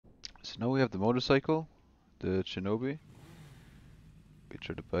So now we have the motorcycle, the Shinobi. We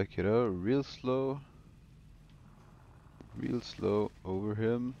try to back it out real slow over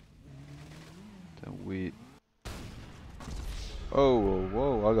him. Then we. Oh, whoa,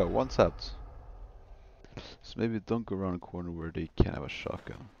 whoa! I got one tapped. So maybe don't go around a corner where they can't have a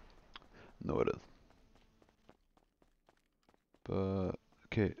shotgun. No, it is. But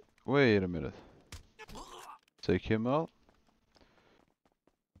okay, wait a minute. Take him out.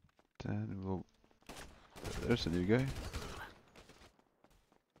 Then we'll. There's a new guy.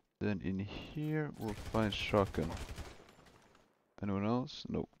 Then in here we'll find shotgun. Anyone else?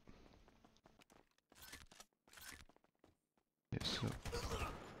 Nope. Okay, so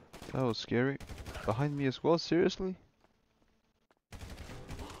that was scary. Behind me as well, seriously?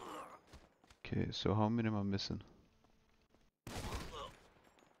 Okay, so how many am I missing?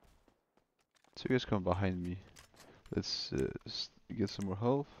 Two guys come behind me. Let's get some more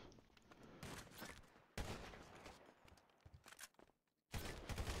health.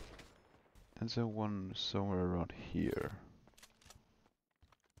 And then one somewhere around here.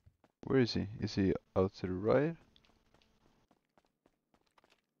 Where is he? Is he out to the right?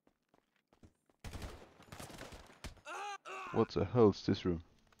 What the hell is this room?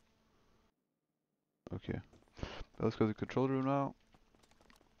 Okay. Let's go to the control room now.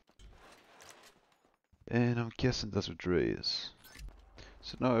 And I'm guessing that's where Dre is.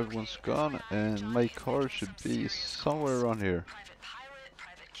 So now everyone's gone and my car should be somewhere around here.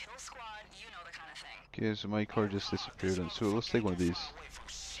 Okay, so my car just disappeared, and so let's take one of these.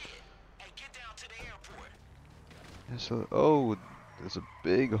 And so, oh, there's a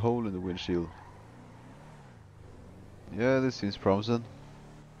big hole in the windshield. Yeah, this seems promising.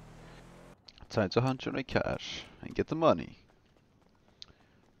 Time to hunt for my cash and get the money.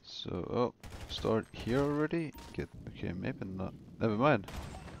 So, oh, start here already? Okay, maybe not. Never mind.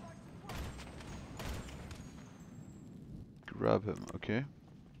 Grab him, okay.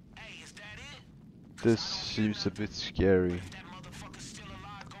 This seems a bit scary.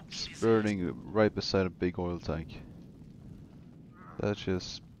 It's burning right beside a big oil tank. That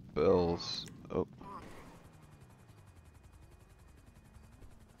just spells. Oh.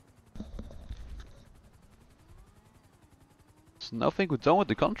 So now I think we're done with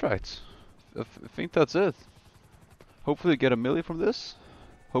the contracts. I think that's it. Hopefully get 1 million from this.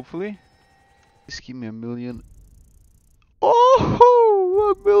 Hopefully. Please give me 1 million.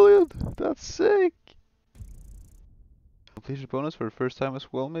 Oh, 1 million! That's sick! Completion bonus for the first time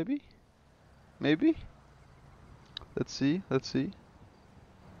as well, maybe? Maybe? Let's see, let's see.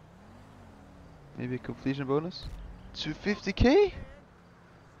 Maybe a completion bonus? 250k?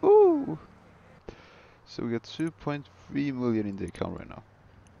 Ooh! So we got 2.3 million in the account right now.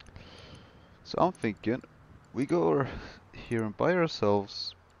 So I'm thinking we go here and buy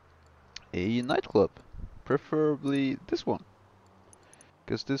ourselves a nightclub. Preferably this one.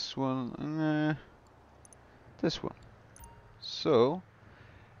 Because this one, this one. So,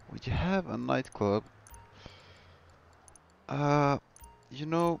 when you have a nightclub, you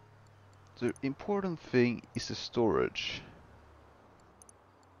know, the important thing is the storage.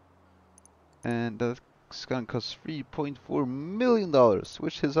 And that's gonna cost $3.4 million,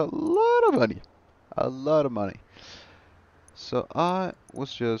 which is a lot of money. A lot of money. So I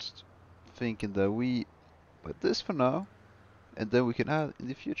was just thinking that we buy this for now, and then we can add in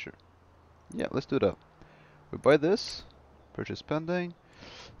the future. Yeah, let's do that. We buy this, purchase pending,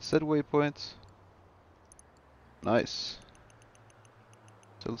 set waypoint. Nice.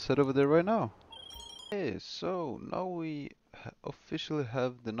 So let's head over there right now. Okay, so now we officially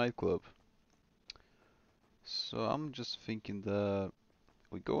have the nightclub. So I'm just thinking that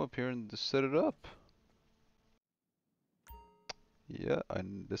we go up here and just set it up. Yeah,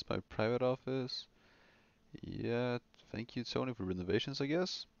 and this is my private office. Yeah, thank you Tony for renovations, I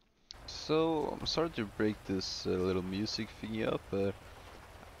guess. So I'm sorry to break this little music thingy up, but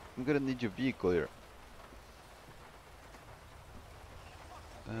I'm gonna need your vehicle here.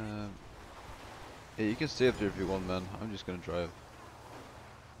 Yeah, you can stay up there if you want, man. I'm just gonna drive.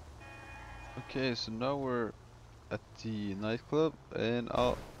 Okay, so now we're at the nightclub, and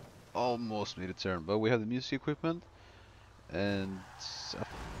I'll almost made a turn, but we have the music equipment, and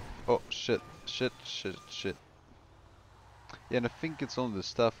oh shit. Yeah, and I think it's only the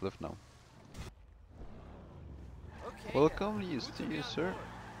staff left now. Welcome to you, sir.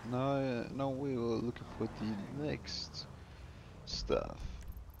 Now we will look for the next staff.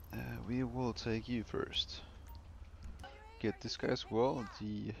 We will take you first. Get this guy as well,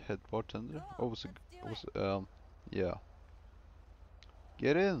 the head bartender. Oh, yeah.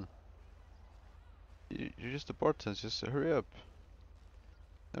 Get in. You're just a bartender. Just hurry up.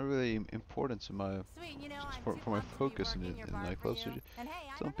 not really important to my Sweet, you know, just I'm for too my pumped to be focus in working your the bar for nightclub. you. So And hey,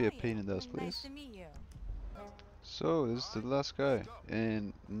 I don't don't be know a you. pain in the ass, Nice please. to meet you. So this is the last guy,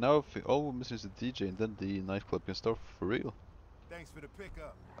 and now if all we're missing is the DJ, and then the nightclub can start for real. Thanks for the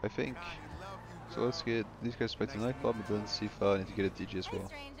pickup. I think. Connie, love you, So let's girl. get these guys back to the Nice to nightclub, meet and you then too. see if I need to get a DJ as Hey, well.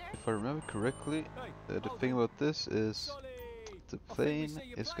 stranger. If I remember correctly, Hey, the hold thing it. about this is Solly! the I think we plane see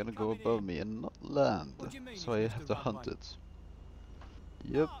your is plane gonna go coming above in. me and not land, What do you mean so he's I missed have the to hunt runway? it.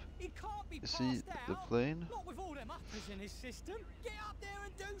 Yep. What? He can't be You see passed the out. plane? Not with all them uppers in his system. Get up there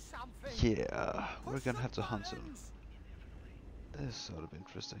and do something. Yeah, we're Push gonna some have to hunt him. buttons. This sort of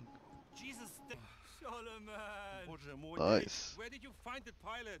interesting. Jesus, Solomon. Nice. where did you find the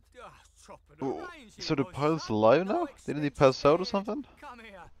pilot? Top of the Oh, range he so the was, pilot's son. alive No now? Didn't he extension pass out or needed. something? Come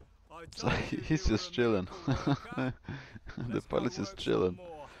here. I So told you he's you were just a chilling. miracle worker. The Let's go pilot's just work some chilling.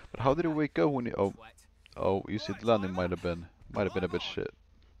 more. But how did he wake up when he? Oh, Twat. you see, Right, the landing driver. might have been a bit Come on. shit.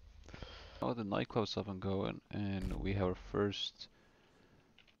 Oh, the nightclub's up and going, and we have our first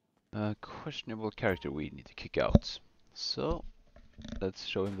questionable character we need to kick out. So let's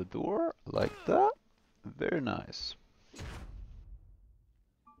show him the door like that. Very nice.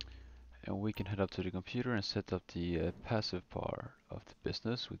 And we can head up to the computer and set up the passive part of the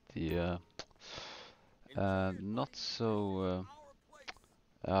business with the not so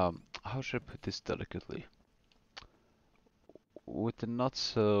how should I put this delicately? With the not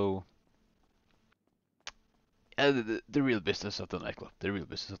so the real business of the nightclub. The real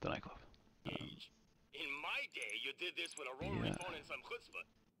business of the nightclub. In my day, you did this with a rotary Yeah. phone and some chutzpah.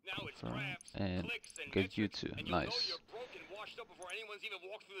 Now it's Confirm. graphs, And clicks, and get you metrics, two. and you'll know Nice. you're broke and washed up before anyone's even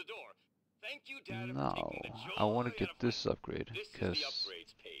walked through the door. Thank you, Data, for Now taking the joy I want to out get of this life. upgrade This is the because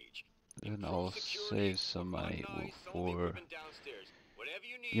upgrades page. then Improve I'll security, save some money modernize some of the for equipment downstairs. Whatever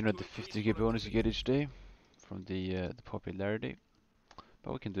you need you know to the increase 50k bonus you productivity. get each day from the popularity.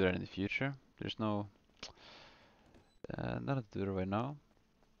 But we can do that in the future. There's no nothing to do right now.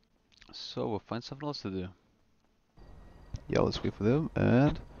 So we'll find something else to do. Yeah, let's wait for them.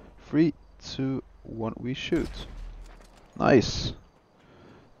 And 3, 2, 1, we shoot. Nice.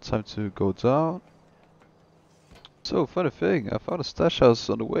 Time to go down. So, funny thing, I found a stash house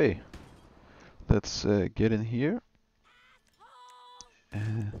on the way. Let's get in here.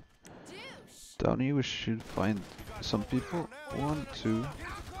 And down here we should find some people. 1, 2.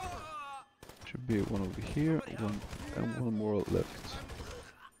 Should be one over here, and one more left.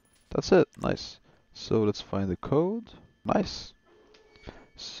 That's it. Nice. So let's find the code. Nice.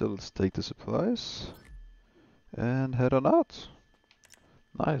 So let's take the supplies and head on out.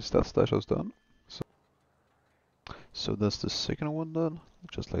 Nice. That stash house done. So that's the second one done,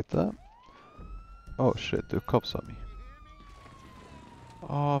 just like that. Oh shit, the cops on me.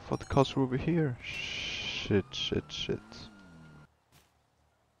 Oh, I thought the cops were over here. Shit.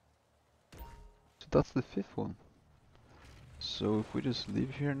 So that's the fifth one. So if we just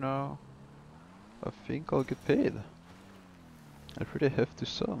leave here now, I think I'll get paid. A pretty hefty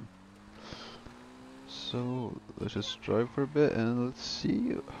sum. So let's just drive for a bit and let's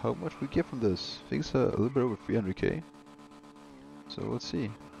see how much we get from this. I think it's a little bit over 300k. So let's see.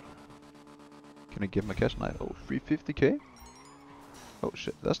 Can I get my cash now? Oh, 350k? Oh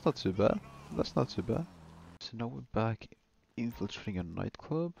shit, that's not too bad. That's not too bad. So now we're back infiltrating a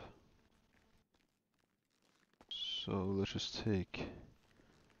nightclub. So let's just take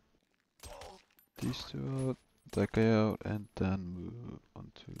these two out, that guy out, and then move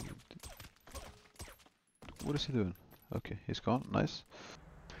on to... What is he doing? Okay, he's gone, nice.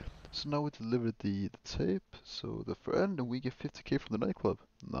 So now we delivered the tape, so the friend, and we get 50k from the nightclub.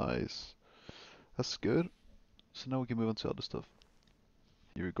 Nice. That's good. So now we can move on to other stuff.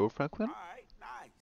 Here we go, Franklin.